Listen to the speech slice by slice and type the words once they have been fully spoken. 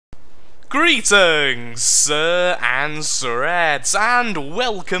Greetings, sir and sirettes, and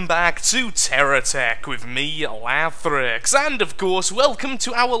welcome back to Terratech with me, Lathrix, and of course, welcome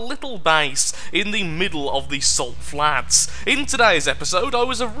to our little base in the middle of the Salt Flats. In today's episode, I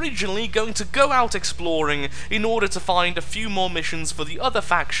was originally going to go out exploring in order to find a few more missions for the other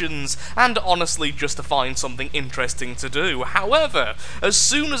factions, and honestly just to find something interesting to do. However, as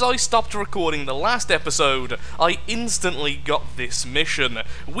soon as I stopped recording the last episode, I instantly got this mission.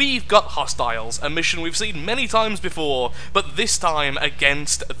 We've got Hostiles, a mission we've seen many times before, but this time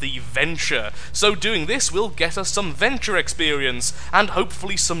against the Venture. So doing this will get us some Venture experience, and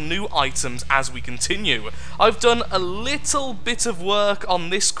hopefully some new items as we continue. I've done a little bit of work on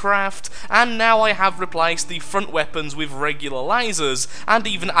this craft, and now I have replaced the front weapons with regular lasers, and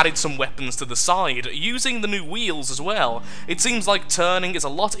even added some weapons to the side, using the new wheels as well. It seems like turning is a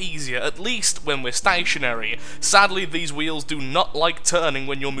lot easier, at least when we're stationary. Sadly, these wheels do not like turning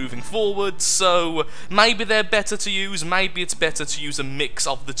when you're moving forward, so maybe they're better to use, maybe it's better to use a mix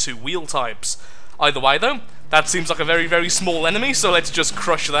of the two wheel types. Either way though, that seems like a very, very small enemy, so let's just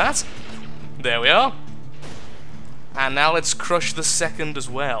crush that. There we are. And now let's crush the second as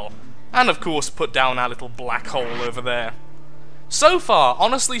well. And of course put down our little black hole over there. So far,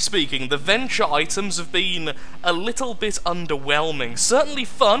 honestly speaking, the Venture items have been a little bit underwhelming. Certainly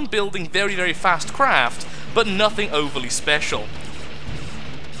fun, building very, very fast craft, but nothing overly special.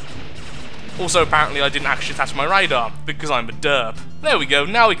 Also, apparently I didn't actually attach my radar, because I'm a derp. There we go,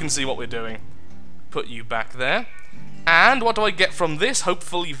 now we can see what we're doing. Put you back there. And what do I get from this?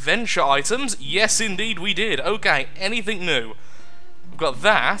 Hopefully Venture items. Yes, indeed we did. Okay, anything new? We've got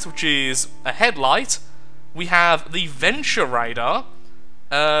that, which is a headlight. We have the Venture radar.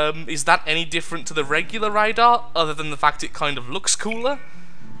 Is that any different to the regular radar, other than the fact it kind of looks cooler?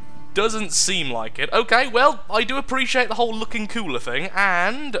 Doesn't seem like it. Okay, well, I do appreciate the whole looking cooler thing,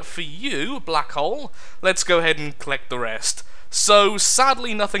 and for you, Black Hole, let's go ahead and collect the rest. So,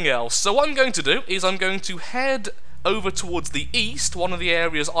 sadly, nothing else. So what I'm going to do is I'm going to head over towards the east, one of the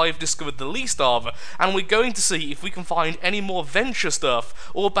areas I've discovered the least of, and we're going to see if we can find any more Venture stuff,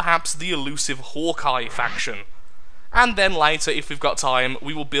 or perhaps the elusive Hawkeye faction. And then later, if we've got time,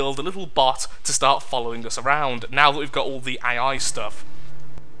 we will build a little bot to start following us around, now that we've got all the AI stuff.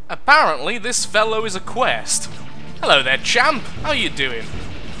 Apparently, this fellow is a quest. Hello there, champ. How you doing?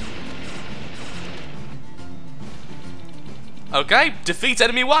 Okay, defeat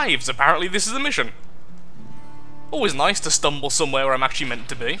enemy waves. Apparently this is a mission. Always nice to stumble somewhere where I'm actually meant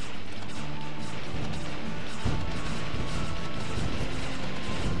to be.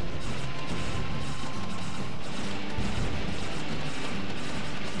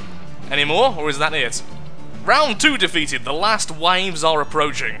 Any more, or is that it? Round 2 defeated, the last waves are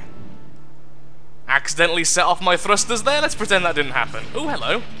approaching. Accidentally set off my thrusters there, let's pretend that didn't happen. Oh,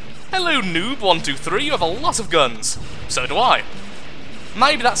 hello. Hello, noob123, you have a lot of guns. So do I.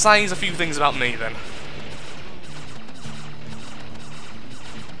 Maybe that says a few things about me then.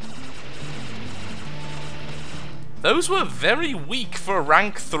 Those were very weak for a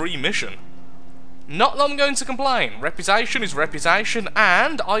rank 3 mission. Not that I'm going to complain. Reputation is reputation,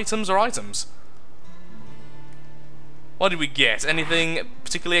 and items are items. What did we get? Anything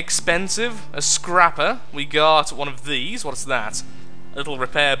particularly expensive? A scrapper. We got one of these. What's that? A little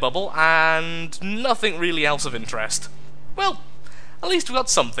repair bubble, and nothing really else of interest. Well, at least we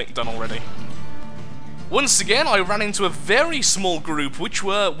got something done already. Once again, I ran into a very small group which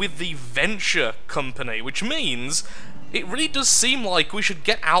were with the Venture company, which means it really does seem like we should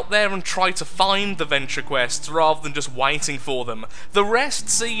get out there and try to find the Venture quests rather than just waiting for them. The rest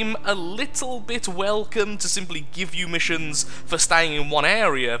seem a little bit welcome to simply give you missions for staying in one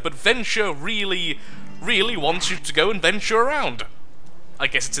area, but Venture really wants you to go and venture around. I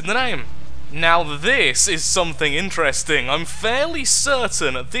guess it's in the name. Now this is something interesting. I'm fairly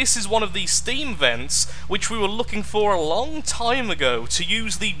certain this is one of the steam vents which we were looking for a long time ago to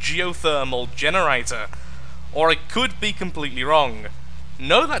use the geothermal generator. Or I could be completely wrong.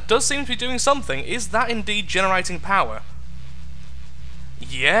 No, that does seem to be doing something. Is that indeed generating power?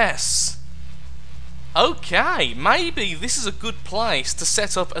 Yes. Okay, maybe this is a good place to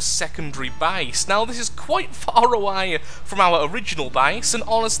set up a secondary base. Now, this is quite far away from our original base, and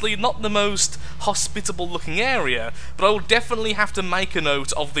honestly not the most hospitable looking area, but I will definitely have to make a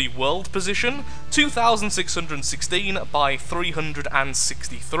note of the world position, 2616 by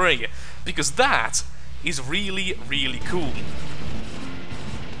 363, because that is really, really cool.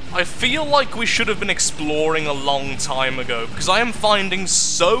 I feel like we should have been exploring a long time ago, because I am finding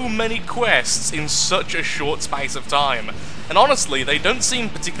so many quests in such a short space of time, and honestly, they don't seem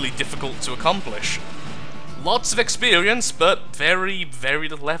particularly difficult to accomplish. Lots of experience, but very, very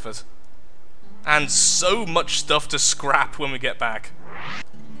little effort. And so much stuff to scrap when we get back.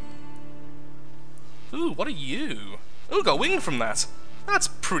 Ooh, what are you? Ooh, got wing from that. That's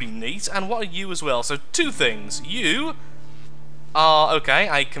pretty neat. And what are you as well? So 2 things. You are, okay,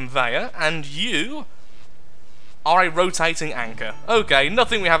 a conveyor, and you are a rotating anchor. Okay,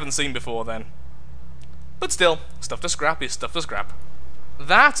 nothing we haven't seen before then. But still, stuff to scrap is stuff to scrap.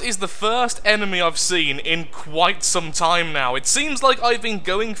 That is the first enemy I've seen in quite some time now. It seems like I've been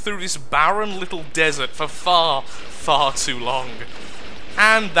going through this barren little desert for far, far too long.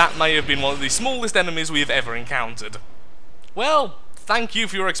 And that may have been one of the smallest enemies we've ever encountered. Well, thank you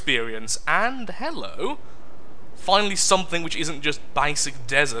for your experience, and hello. Finally something which isn't just basic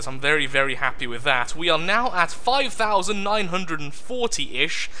desert. I'm very, very happy with that. We are now at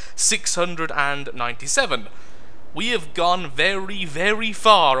 5,940-ish, 697. We have gone very, very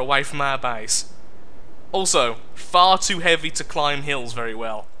far away from our base. Also, far too heavy to climb hills very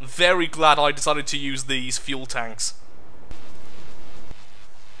well. Very glad I decided to use these fuel tanks.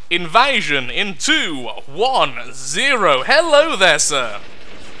 Invasion in 2, 1, 0. Hello there, sir.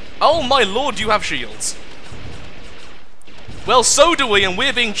 Oh my lord, you have shields. Well, so do we, and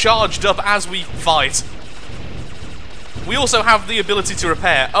we're being charged up as we fight. We also have the ability to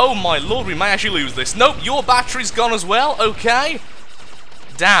repair. Oh my lord, we may actually lose this. Nope, your battery's gone as well, okay.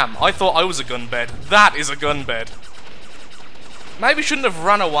 Damn, I thought I was a gun bed. That is a gun bed. Maybe shouldn't have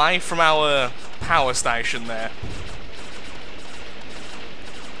run away from our power station there.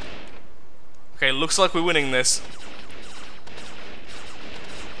 Okay, looks like we're winning this.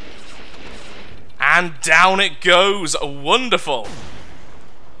 And down it goes. Wonderful.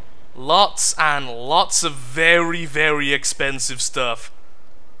 Lots and lots of very, very expensive stuff.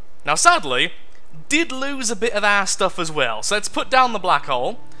 Now, sadly, did lose a bit of our stuff as well. So let's put down the black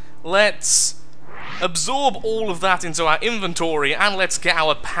hole. Let's absorb all of that into our inventory, and let's get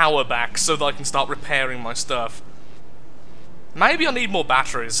our power back so that I can start repairing my stuff. Maybe I need more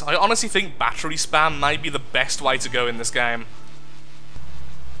batteries. I honestly think battery spam may be the best way to go in this game.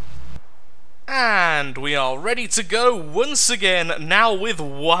 And we are ready to go once again, now with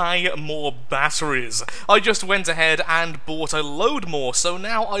way more batteries. I just went ahead and bought a load more, so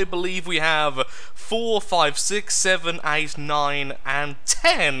now I believe we have 4, 5, 6, 7, 8, 9, and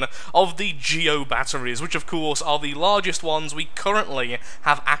 10 of the Geo batteries, which of course are the largest ones we currently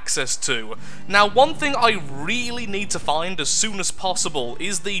have access to. Now, one thing I really need to find as soon as possible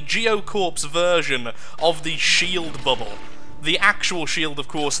is the GeoCorp's version of the shield bubble. The actual shield, of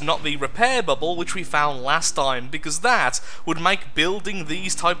course, not the repair bubble, which we found last time, because that would make building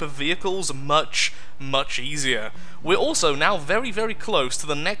these type of vehicles much, much easier. We're also now very, very close to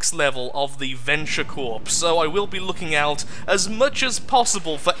the next level of the Venture Corp, so I will be looking out as much as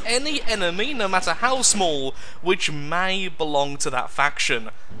possible for any enemy, no matter how small, which may belong to that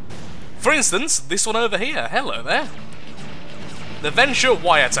faction. For instance, this one over here. Hello there. The Venture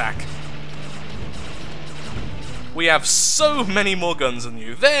Y-Attack. We have so many more guns than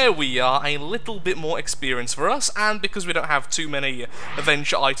you. There we are, a little bit more experience for us, and because we don't have too many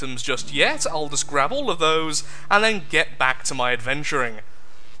adventure items just yet, I'll just grab all of those, and then get back to my adventuring.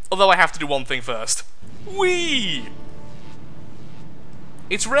 Although I have to do one thing first. Whee!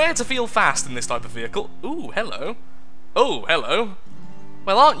 It's rare to feel fast in this type of vehicle. Ooh, hello. Oh, hello.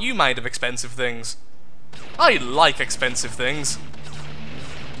 Well, aren't you made of expensive things? I like expensive things.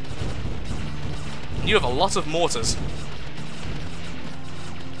 You have a lot of mortars.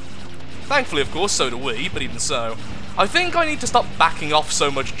 Thankfully, of course, so do we, but even so. I think I need to stop backing off so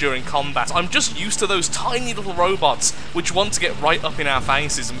much during combat. I'm just used to those tiny little robots which want to get right up in our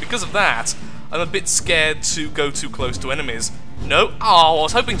faces, and because of that, I'm a bit scared to go too close to enemies. No? Oh, I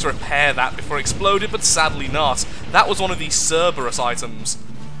was hoping to repair that before it exploded, but sadly not. That was one of the Cerberus items.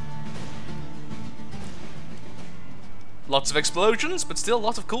 Lots of explosions, but still a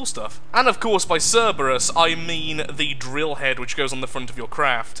lot of cool stuff. And of course, by Cerberus, I mean the drill head which goes on the front of your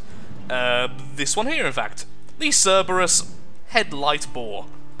craft. This one here, in fact. The Cerberus headlight bore.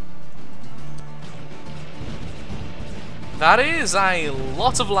 That is a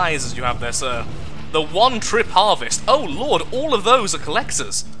lot of lasers you have there, sir. The one-trip harvest. Oh lord, all of those are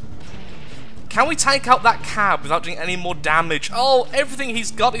collectors. Can we take out that cab without doing any more damage? Oh, everything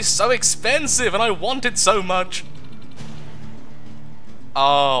he's got is so expensive, and I want it so much.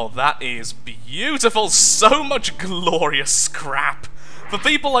 Oh, that is beautiful. So much glorious scrap. For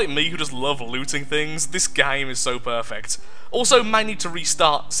people like me who just love looting things, this game is so perfect. Also, may need to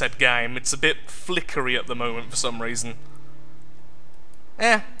restart said game. It's a bit flickery at the moment for some reason.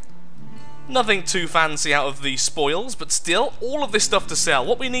 Nothing too fancy out of the spoils, but still, all of this stuff to sell.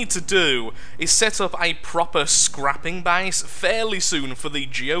 What we need to do is set up a proper scrapping base fairly soon for the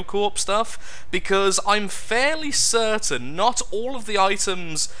GeoCorp stuff, because I'm fairly certain not all of the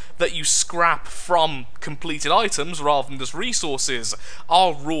items that you scrap from completed items, rather than just resources,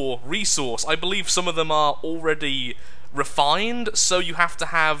 are raw resource. I believe some of them are already refined, so you have to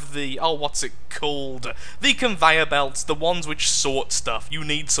have the, oh, what's it called? The conveyor belts, the ones which sort stuff. You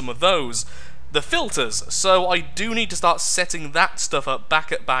need some of those. The filters, so I do need to start setting that stuff up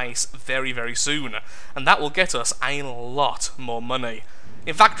back at base very, very soon. And that will get us a lot more money.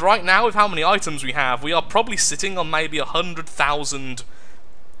 In fact, right now, with how many items we have, we are probably sitting on maybe 100,000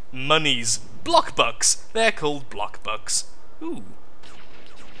 monies. Block bucks. They're called block bucks. Ooh.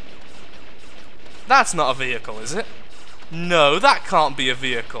 That's not a vehicle, is it? No, that can't be a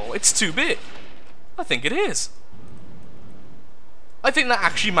vehicle. It's too big. I think it is. I think that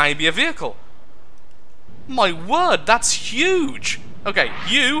actually may be a vehicle. My word, that's huge. Okay,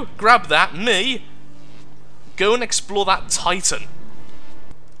 you, grab that. Me, go and explore that Titan.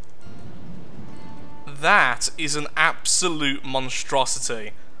 That is an absolute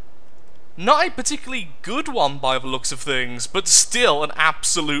monstrosity. Not a particularly good one by the looks of things, but still an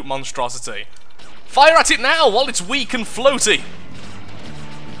absolute monstrosity. Fire at it now while it's weak and floaty!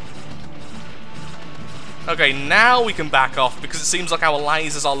 Okay, now we can back off because it seems like our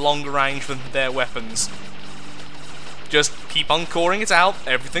lasers are longer range than their weapons. Just keep on coring it out,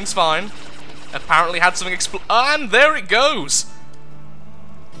 everything's fine. Apparently had something and there it goes!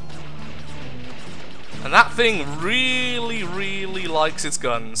 And that thing really, really likes its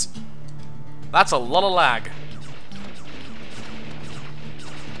guns. That's a lot of lag.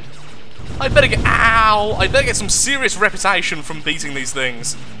 I better get... Ow! I better get some serious reputation from beating these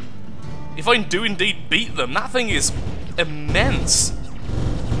things. If I do indeed beat them, that thing is immense.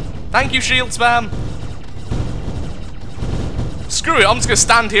 Thank you, shield spam. Screw it, I'm just going to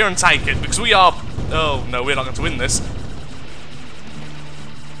stand here and take it, because we are... Oh, no, we're not going to win this.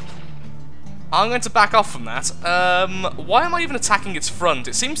 I'm going to back off from that. Why am I even attacking its front?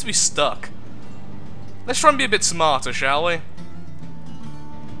 It seems to be stuck. Let's try and be a bit smarter, shall we?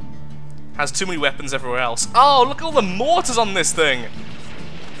 Has too many weapons everywhere else. Oh, look at all the mortars on this thing!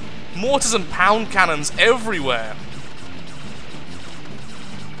 Mortars and pound cannons everywhere.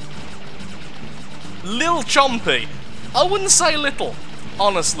 Lil Chompy. I wouldn't say little,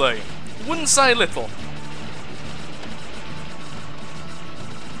 honestly. Wouldn't say little.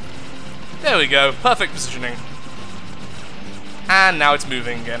 There we go, perfect positioning. And now it's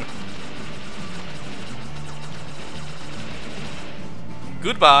moving again.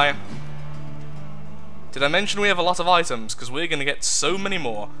 Goodbye. Did I mention we have a lot of items? Because we're going to get so many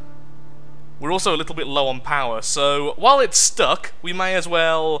more. We're also a little bit low on power, so while it's stuck, we may as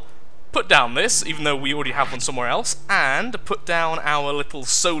well put down this, even though we already have one somewhere else, and put down our little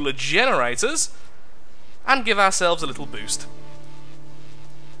solar generators, and give ourselves a little boost.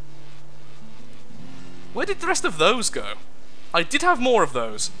 Where did the rest of those go? I did have more of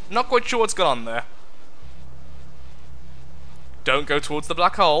those. Not quite sure what's gone on there. Don't go towards the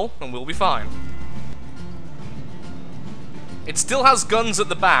black hole, and we'll be fine. It still has guns at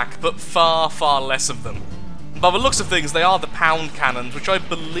the back, but far, far less of them. By the looks of things, they are the pound cannons, which I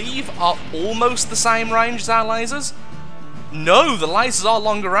believe are almost the same range as our lasers. No, the lasers are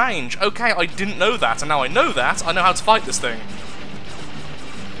longer range. Okay, I didn't know that, and now I know that, I know how to fight this thing.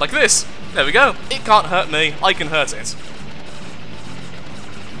 Like this. There we go. It can't hurt me, I can hurt it.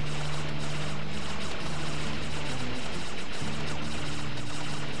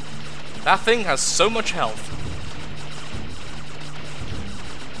 That thing has so much health.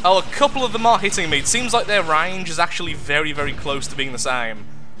 Oh, a couple of them are hitting me. It seems like their range is actually very, very close to being the same.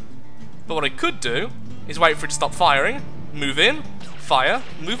 But what I could do is wait for it to stop firing, move in, fire,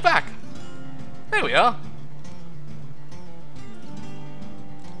 move back. There we are.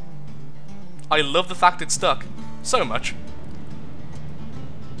 I love the fact it's stuck. So much.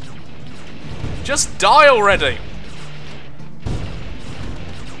 Just die already!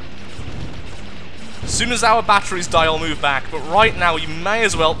 As soon as our batteries die, I'll move back, but right now you may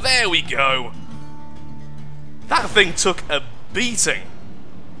as well... There we go! That thing took a beating.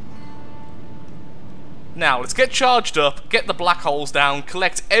 Now, let's get charged up, get the black holes down,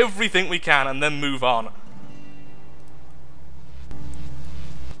 collect everything we can, and then move on.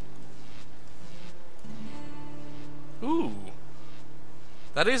 Ooh.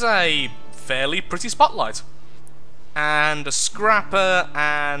 That is a fairly pretty spotlight. And a scrapper,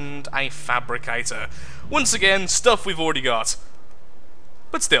 and a fabricator. Once again, stuff we've already got.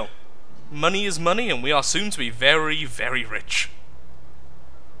 But still, money is money, and we are soon to be very, very rich.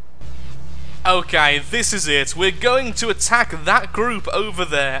 Okay, this is it. We're going to attack that group over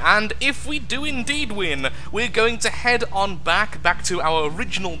there, and if we do indeed win, we're going to head on back to our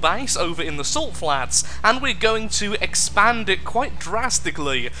original base over in the Salt Flats, and we're going to expand it quite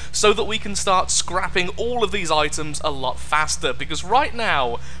drastically so that we can start scrapping all of these items a lot faster, because right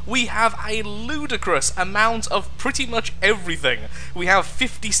now we have a ludicrous amount of pretty much everything. We have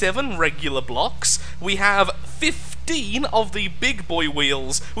 57 regular blocks, we have 15 of the big boy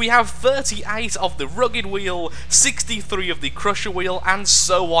wheels, we have 38 of the rugged wheel, 63 of the crusher wheel, and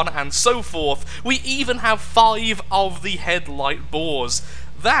so on and so forth. We even have 5 of the headlight bores.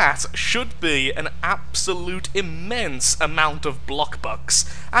 That should be an absolute immense amount of block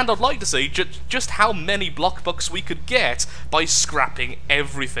bucks, and I'd like to see just how many block bucks we could get by scrapping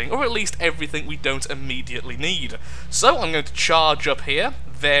everything, or at least everything we don't immediately need. So I'm going to charge up here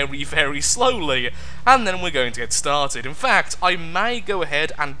very, very slowly, and then we're going to get started. In fact, I may go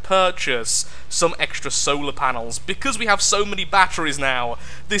ahead and purchase some extra solar panels, because we have so many batteries now.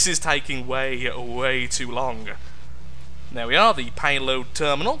 This is taking way, way too long. There we are, the payload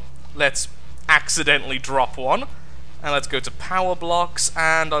terminal. Let's accidentally drop one. And let's go to power blocks,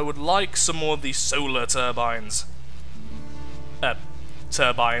 and I would like some more of these solar turbines.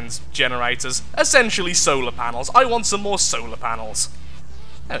 Generators. Essentially solar panels. I want some more solar panels.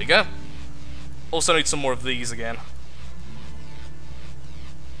 There we go. Also need some more of these again.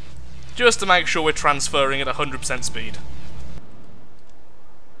 Just to make sure we're transferring at 100% speed.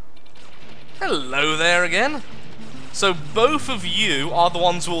 Hello there again. So both of you are the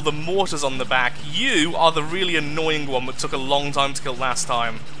ones with all the mortars on the back. You are the really annoying one that took a long time to kill last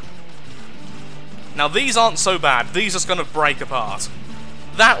time. Now these aren't so bad, these are just going to break apart.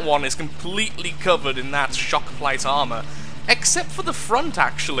 That one is completely covered in that shock plate armor, except for the front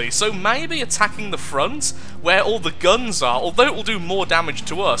actually, so maybe attacking the front, where all the guns are, although it will do more damage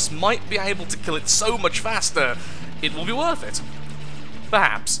to us, might be able to kill it so much faster, it will be worth it.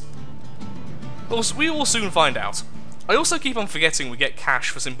 Perhaps. We will soon find out. I also keep on forgetting we get cash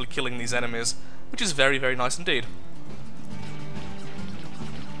for simply killing these enemies, which is very, very nice indeed.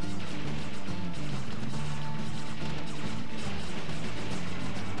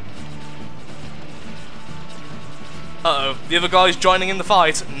 Uh-oh, the other guy's joining in the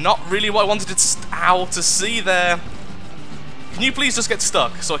fight. Not really what I wanted to see there. Can you please just get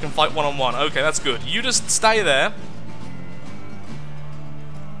stuck so I can fight one-on-one? Okay, that's good. You just stay there.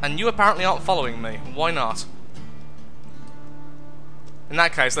 And you apparently aren't following me. Why not? In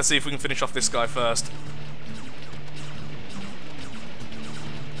that case, let's see if we can finish off this guy first.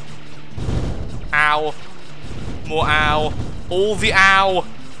 Ow. More ow. All the ow.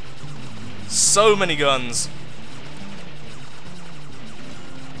 So many guns.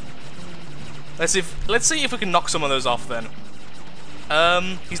 Let's see if we can knock some of those off then.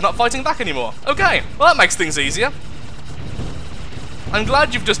 He's not fighting back anymore. Okay, well that makes things easier. I'm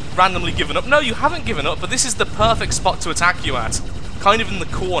glad you've just randomly given up. No, you haven't given up, but this is the perfect spot to attack you at. Kind of in the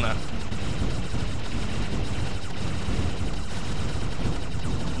corner.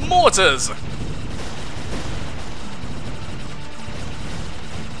 Mortars!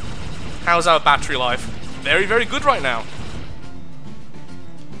 How's our battery life? Very, very good right now.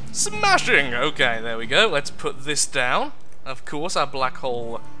 Smashing! Okay, there we go. Let's put this down. Of course, our black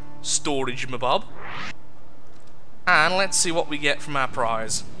hole storage mabob. And let's see what we get from our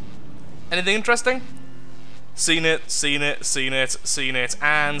prize. Anything interesting? Seen it, seen it, seen it, seen it,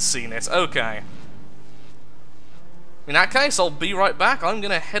 and seen it. Okay. In that case, I'll be right back. I'm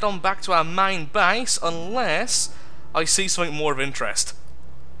going to head on back to our main base unless I see something more of interest.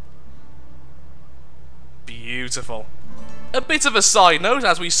 Beautiful. A bit of a side note,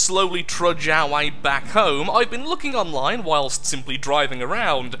 as we slowly trudge our way back home, I've been looking online whilst simply driving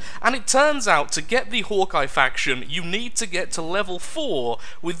around, and it turns out to get the Hawkeye faction, you need to get to level 4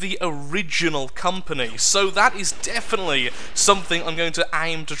 with the original company, so that is definitely something I'm going to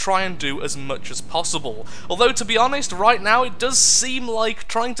aim to try and do as much as possible. Although, to be honest, right now it does seem like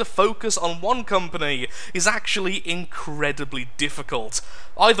trying to focus on one company is actually incredibly difficult.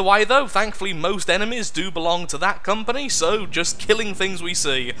 Either way though, thankfully most enemies do belong to that company, so just killing things we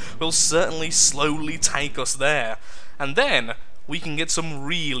see will certainly slowly take us there. And then, we can get some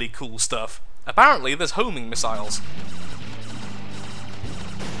really cool stuff. Apparently there's homing missiles.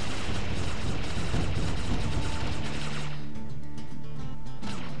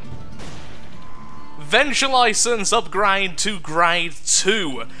 Venture license upgrade to grade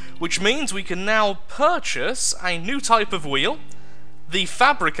 2, which means we can now purchase a new type of wheel, the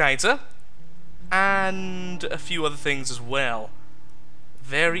fabricator, and a few other things as well.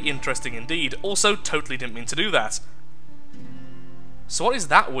 Very interesting indeed. Also, totally didn't mean to do that. So what is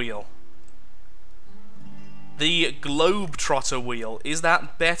that wheel? The Globetrotter wheel, is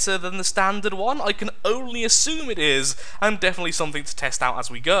that better than the standard one? I can only assume it is, and definitely something to test out as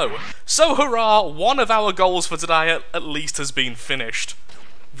we go. So hurrah, one of our goals for today at least has been finished.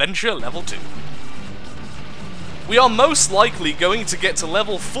 Venture level 2. We are most likely going to get to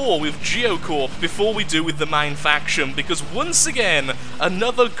level 4 with GeoCorp before we do with the main faction, because once again,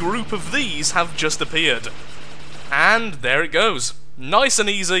 another group of these have just appeared. And there it goes. Nice and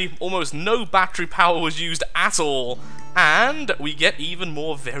easy, almost no battery power was used at all, and we get even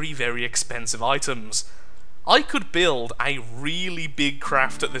more very, very expensive items. I could build a really big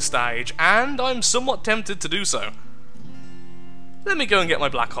craft at this stage, and I'm somewhat tempted to do so. Let me go and get my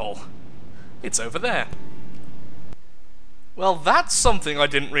black hole. It's over there. Well, that's something I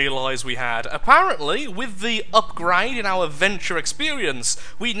didn't realise we had. Apparently, with the upgrade in our Venture experience,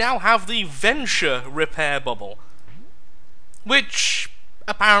 we now have the Venture repair bubble. Which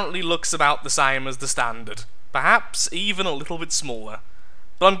apparently looks about the same as the standard. Perhaps even a little bit smaller.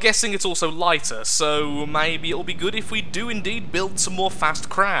 But I'm guessing it's also lighter, so maybe it'll be good if we do indeed build some more fast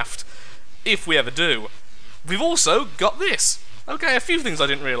craft. If we ever do. We've also got this. Okay, a few things I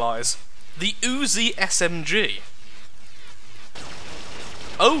didn't realise. The Uzi SMG.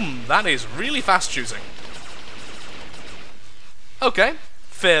 Oh, that is really fast shooting. Okay,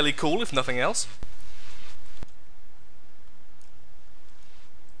 fairly cool if nothing else.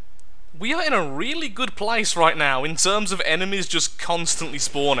 We are in a really good place right now in terms of enemies just constantly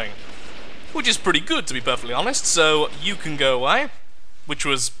spawning. Which is pretty good, to be perfectly honest, so you can go away, which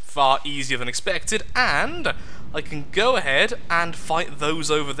was far easier than expected, and I can go ahead and fight those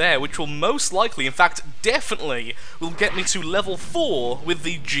over there, which will most likely, in fact definitely, will get me to level 4 with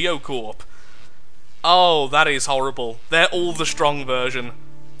the GeoCorp. Oh, that is horrible. They're all the strong version.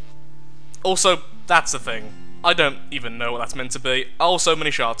 Also, that's the thing. I don't even know what that's meant to be. Oh, so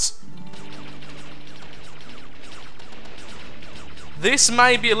many shots. This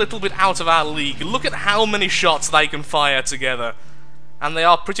may be a little bit out of our league. Look at how many shots they can fire together. And they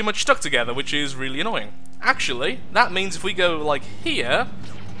are pretty much stuck together, which is really annoying. Actually, that means if we go, like, here,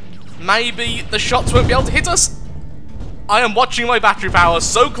 maybe the shots won't be able to hit us? I am watching my battery power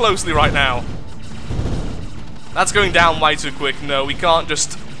so closely right now. That's going down way too quick. No, we can't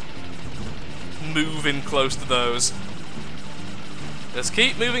just move in close to those. Just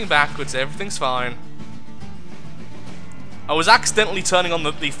keep moving backwards, everything's fine. I was accidentally turning on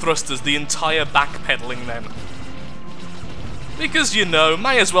the thrusters the entire backpedaling then. Because, you know,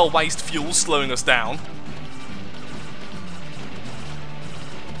 may as well waste fuel slowing us down.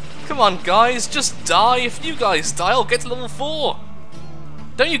 Come on, guys, just die. If you guys die, I'll get to level 4.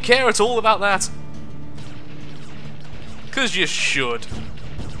 Don't you care at all about that? Because you should.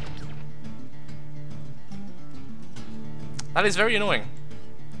 That is very annoying.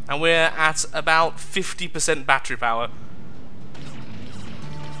 And we're at about 50% battery power.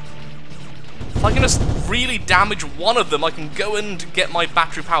 If I can just really damage one of them, I can go and get my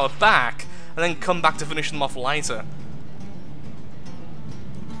battery power back, and then come back to finish them off later.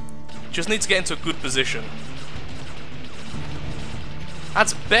 Just need to get into a good position.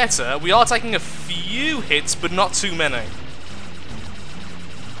 That's better. We are taking a few hits, but not too many.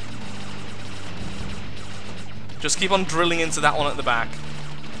 Just keep on drilling into that one at the back.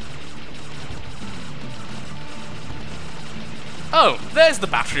 Oh, there's the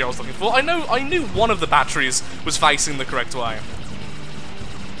battery I was looking for. I knew one of the batteries was facing the correct way.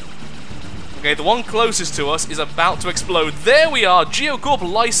 Okay, the one closest to us is about to explode. There we are, GeoCorp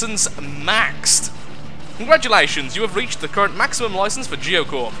license maxed. Congratulations, you have reached the current maximum license for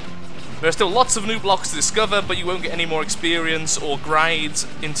GeoCorp. There are still lots of new blocks to discover, but you won't get any more experience or grades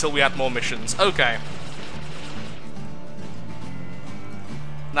until we add more missions. Okay.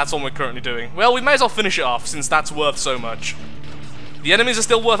 That's what we're currently doing. Well, we may as well finish it off, since that's worth so much. The enemies are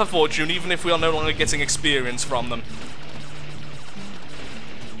still worth a fortune, even if we are no longer getting experience from them.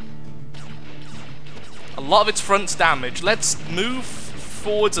 A lot of its front's damage. Let's move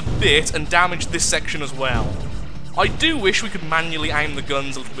forwards a bit and damage this section as well. I do wish we could manually aim the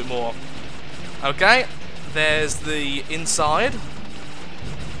guns a little bit more. Okay, there's the inside. A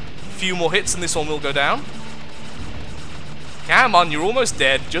few more hits and this one will go down. Come on, you're almost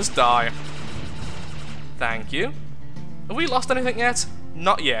dead. Just die. Thank you. Have we lost anything yet?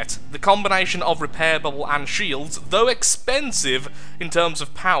 Not yet. The combination of repair bubble and shields, though expensive in terms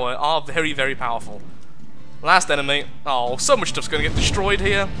of power, are very, very powerful. Last enemy. Oh, so much stuff's going to get destroyed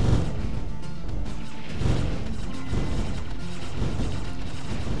here.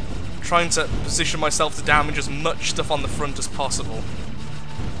 Trying to position myself to damage as much stuff on the front as possible.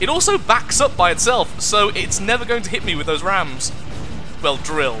 It also backs up by itself, so it's never going to hit me with those rams. Well,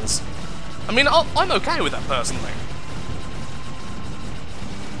 drills. I mean, I'm okay with that personally.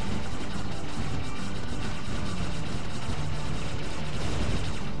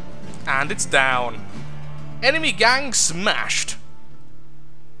 And it's down. Enemy gang smashed.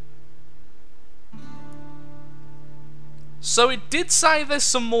 So it did say there's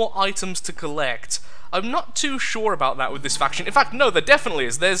some more items to collect. I'm not too sure about that with this faction. In fact, no, there definitely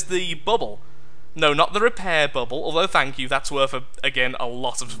is. There's the bubble. No, not the repair bubble, although thank you, that's worth, again, a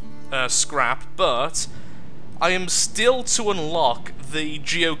lot of scrap, but I am still to unlock the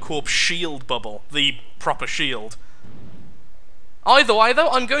GeoCorp shield bubble, the proper shield. Either way, though,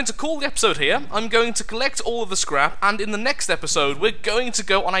 I'm going to call the episode here. I'm going to collect all of the scrap, and in the next episode, we're going to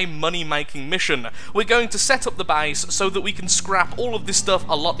go on a money-making mission. We're going to set up the base so that we can scrap all of this stuff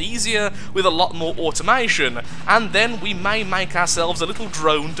a lot easier, with a lot more automation, and then we may make ourselves a little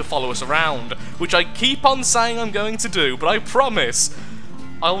drone to follow us around, which I keep on saying I'm going to do, but I promise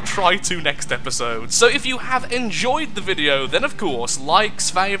I'll try to next episode. So if you have enjoyed the video, then of course, likes,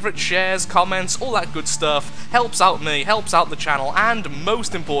 favourites, shares, comments, all that good stuff helps out me, helps out the channel, and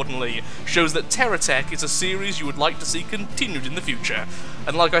most importantly, shows that Terratech is a series you would like to see continued in the future.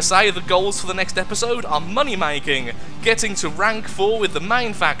 And like I say, the goals for the next episode are money making, getting to rank 4 with the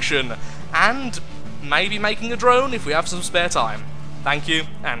main faction, and maybe making a drone if we have some spare time. Thank you,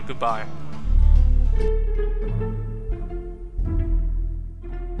 and goodbye.